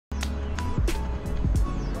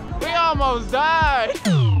almost died.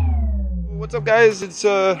 What's up, guys? It's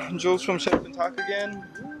Julez from Chef and Talk again,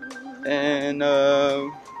 and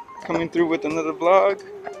coming through with another vlog.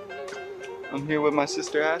 I'm here with my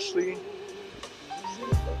sister Ashley.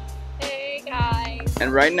 Hey guys.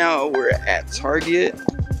 And right now we're at Target,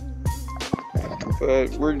 but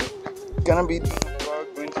we're gonna be doing a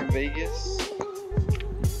vlog going to Vegas,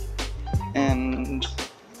 and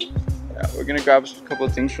yeah, we're gonna grab a couple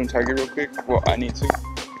of things from Target real quick. Well, I need to,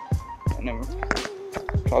 and then we're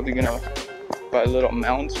probably gonna buy little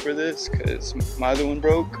mounts for this because my other one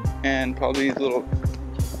broke, and probably a little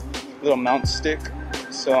mount stick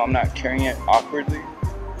so I'm not carrying it awkwardly.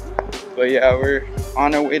 But yeah, we're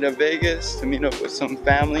on our way to Vegas to meet up with some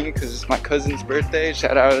family because it's my cousin's birthday.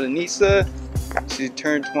 Shout out to Nisa, she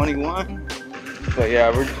turned 21. But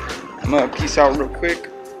yeah, I'm gonna peace out real quick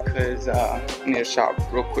because I need to shop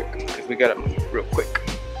real quick because we gotta move real quick.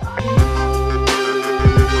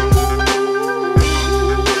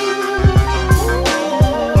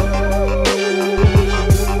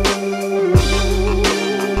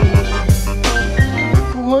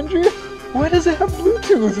 Why does it have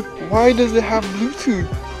Bluetooth? Why does it have Bluetooth?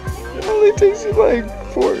 It only takes you like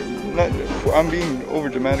I'm being over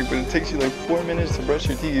dramatic, but it takes you like 4 minutes to brush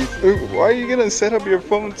your teeth. Why are you gonna set up your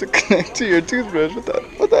phone to connect to your toothbrush?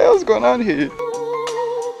 What the hell's going on here?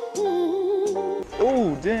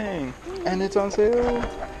 Oh dang! And it's on sale.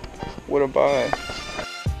 What a buy!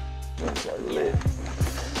 Those are lit.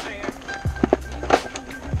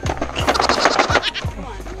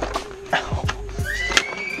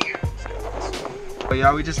 But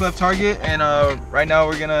yeah, we just left Target, and right now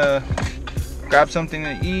we're gonna grab something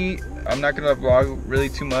to eat. I'm not gonna vlog really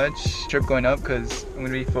too much. Trip going up because I'm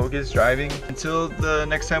gonna be focused driving until the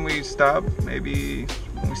next time we stop. Maybe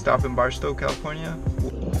when we stop in Barstow, California.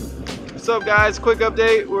 What's up, guys? Quick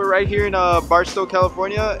update. We're right here in Barstow,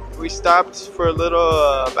 California. We stopped for a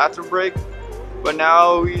little bathroom break, but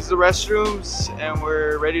now we use the restrooms and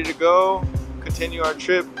we're ready to go. Continue our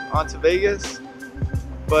trip onto Vegas.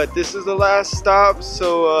 But this is the last stop,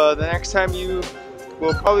 so the next time you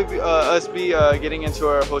will probably be us getting into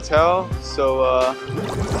our hotel. So we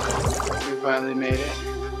finally made it.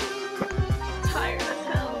 Tired as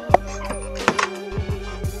hell.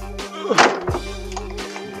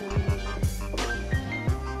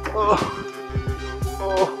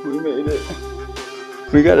 Oh, we made it.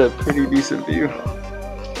 We got a pretty decent view.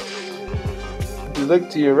 If you look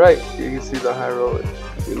to your right, you can see the high roller.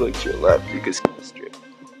 If you look to your left, you can see the strip.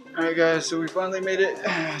 Alright guys, so we finally made it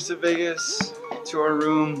to Vegas, to our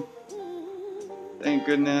room. Thank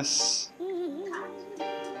goodness.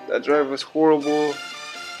 That drive was horrible.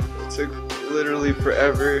 It took literally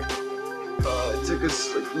forever. It took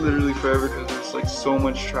us like literally forever because there's like so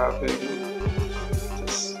much traffic.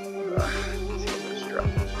 Just too much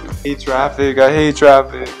traffic. I hate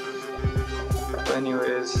traffic. But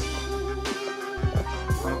anyways,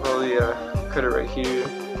 I'll probably cut it right here,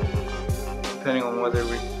 depending on whether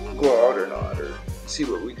we go out or not, or see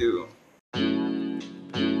what we do.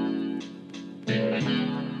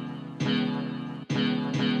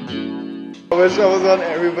 I wish I was on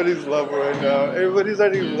everybody's level right now. Everybody's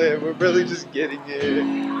already lit. We're barely just getting it.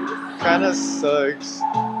 Kinda sucks.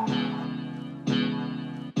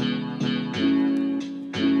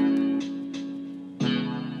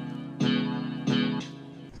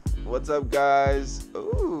 What's up, guys?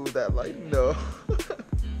 Ooh, that lighting though.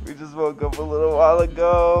 We just woke up a little while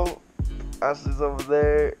ago. Ashley's over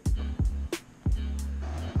there.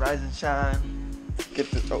 Rise and shine.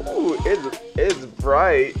 Get this. Oh, it's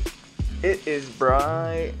bright. It is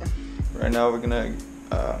bright. Right now we're gonna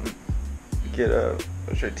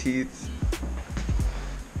brush our teeth,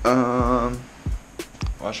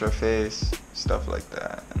 wash our face, stuff like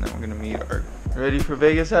that, and then we're gonna meet our. Ready for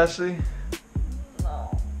Vegas, Ashley?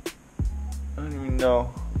 No. I don't even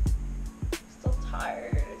know. Still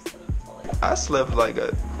tired. I slept like I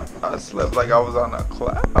was on a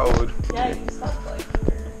cloud. Yeah, you slept like.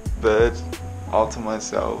 But all to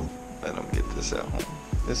myself, let them get this at home.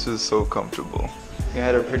 This was so comfortable. We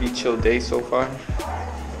had a pretty chill day so far.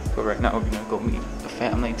 But right now we're gonna go meet the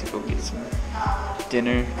family to go get some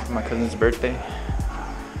dinner for my cousin's birthday.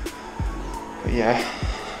 But yeah,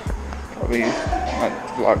 probably not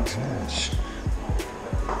vlog too much.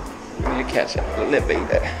 We need to catch up a little bit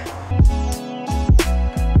there.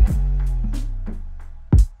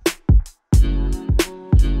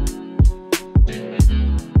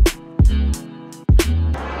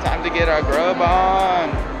 Time to get our grub on.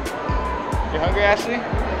 You hungry, Ashley?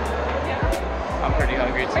 Yeah. I'm pretty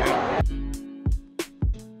hungry too.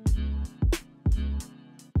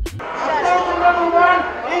 Hello everyone,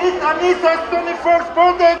 it is Anisa's 21st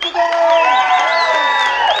birthday today!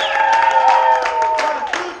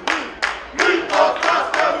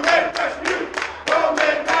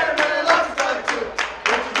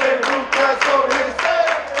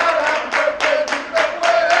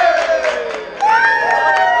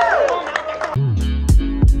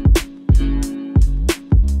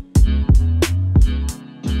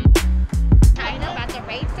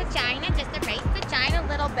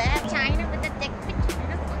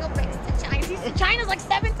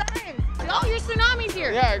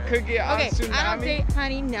 here. Yeah, cookie on Okay, tsunami. I don't date,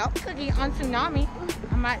 honey. No, cookie on tsunami.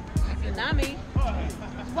 I might tsunami.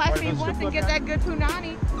 Watch me once and get that good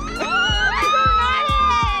punani.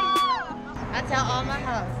 I tell all my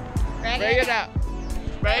hoes. Break it up.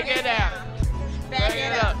 Break it up. Break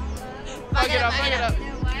it up. Fuck it up. Fuck it up.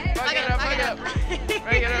 Fuck it up. Fuck it up.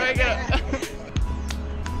 Break it up. Break it up.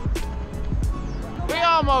 We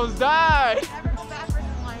almost died.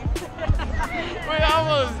 We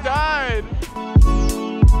almost died.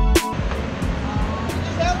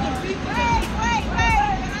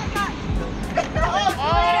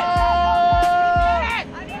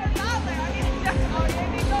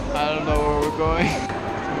 I don't know where we're going.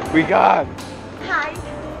 We got. Hi.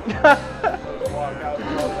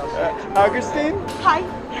 Augustine? Hi.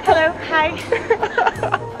 Hello. Hi.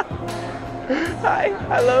 Hi.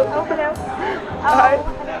 Hello. Oh, hello. Hi.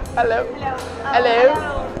 Hello. Hello. Hello.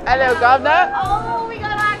 Hello, Governor. Oh, we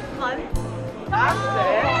got accent.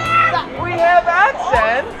 Accent? We have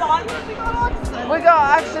accents. We got accent. We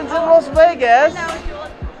got accents in Las Vegas.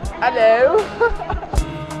 Hello.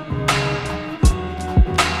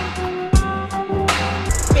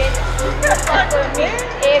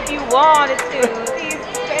 If you wanted to,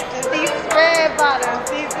 these red bottoms,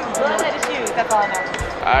 these blood-headed shoes. That's all I know.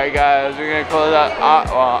 Alright guys, we're gonna close out,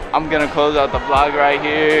 well, I'm gonna close out the vlog right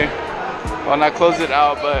here. Well, not close it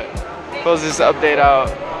out, but close this update out.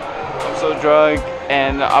 I'm so drunk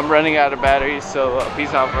and I'm running out of batteries, so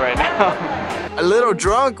peace out for right now. A little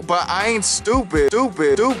drunk, but I ain't stupid.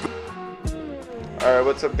 Alright,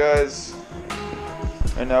 what's up guys?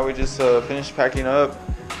 Right now we just finished packing up.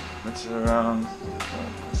 It's around,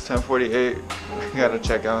 it's 10:48. We gotta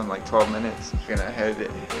check out in like 12 minutes. We're gonna head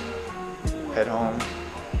home.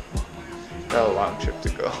 Got a long trip to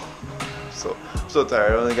go. I'm so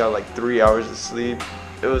tired. I only got like 3 hours of sleep.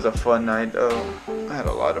 It was a fun night though. I had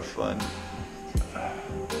a lot of fun.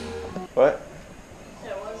 What?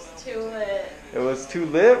 It was too lit. It was too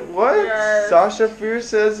lit? What? Yes. Sasha Fear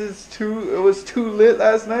says it was too lit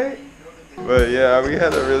last night? But yeah, we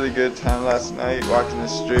had a really good time last night walking the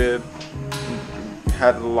strip.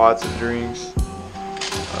 Had lots of drinks.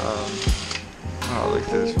 Oh, look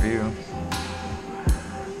at this view.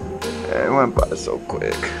 Yeah, it went by so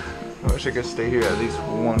quick. I wish I could stay here at least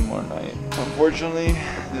one more night. Unfortunately,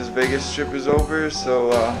 this Vegas trip is over, so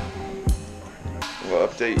we'll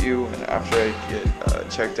update you after I get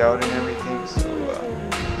checked out and everything. So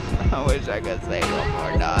I wish I could stay one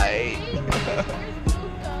more night.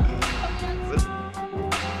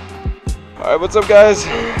 Alright, what's up guys?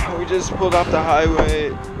 We just pulled off the highway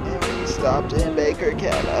and we stopped in Baker,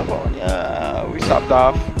 California. We stopped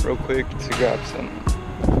off real quick to grab some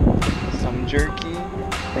jerky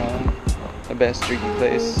from the best jerky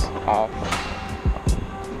place off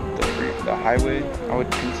the highway, I would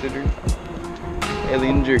consider.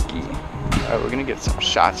 Alien jerky. Alright, we're gonna get some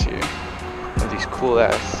shots here of these cool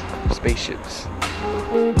ass spaceships.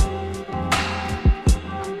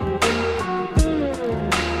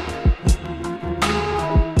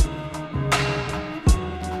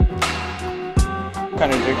 What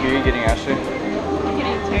kind of jerky are you getting, Ashley? I'm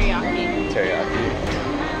getting teriyaki. Teriyaki.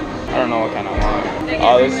 I don't know what kind I want.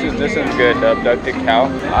 Oh, this one's good. The abducted cow. I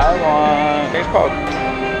think it's called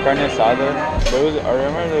carne asada. I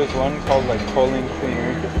remember there was one called like colon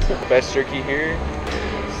cleaner. Best jerky here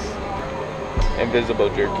is invisible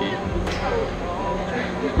jerky.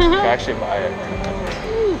 You can actually buy it.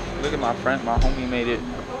 Look at my friend, my homie made it.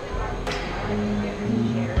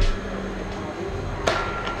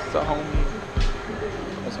 It's a homie.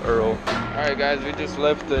 That's Earl. Alright guys, we just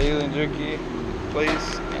left the alien jerky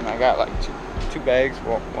place and I got like two bags.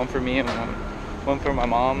 Well, one for me and one for my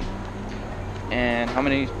mom. And how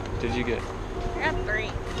many did you get? I got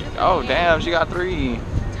 3. Oh damn, she got 3.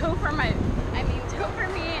 2 for me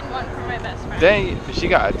and 1 for my best friend. Dang, she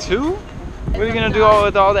got 2? What are you gonna do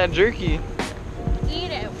with all that jerky?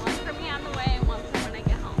 Eat it. 1 for me on the way and 1 for when I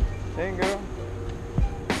get home. Dang girl.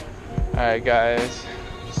 Alright guys.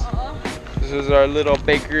 This is our little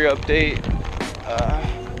bakery update.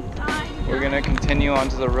 We're gonna continue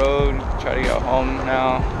onto the road, try to get home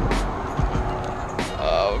now.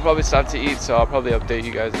 We'll probably stop to eat, so I'll probably update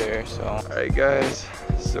you guys there. So, alright guys,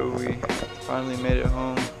 so we finally made it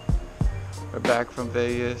home. We're back from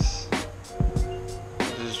Vegas. We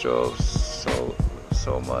just drove so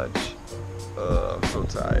much. I'm so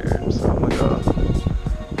tired, so I'm gonna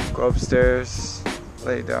go upstairs,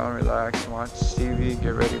 lay down, relax, watch TV,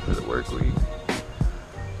 get ready for the work week.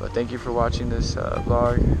 But thank you for watching this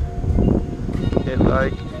vlog. Hit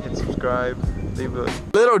like, hit subscribe, leave a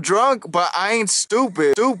Little drunk, but I ain't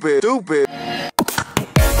stupid.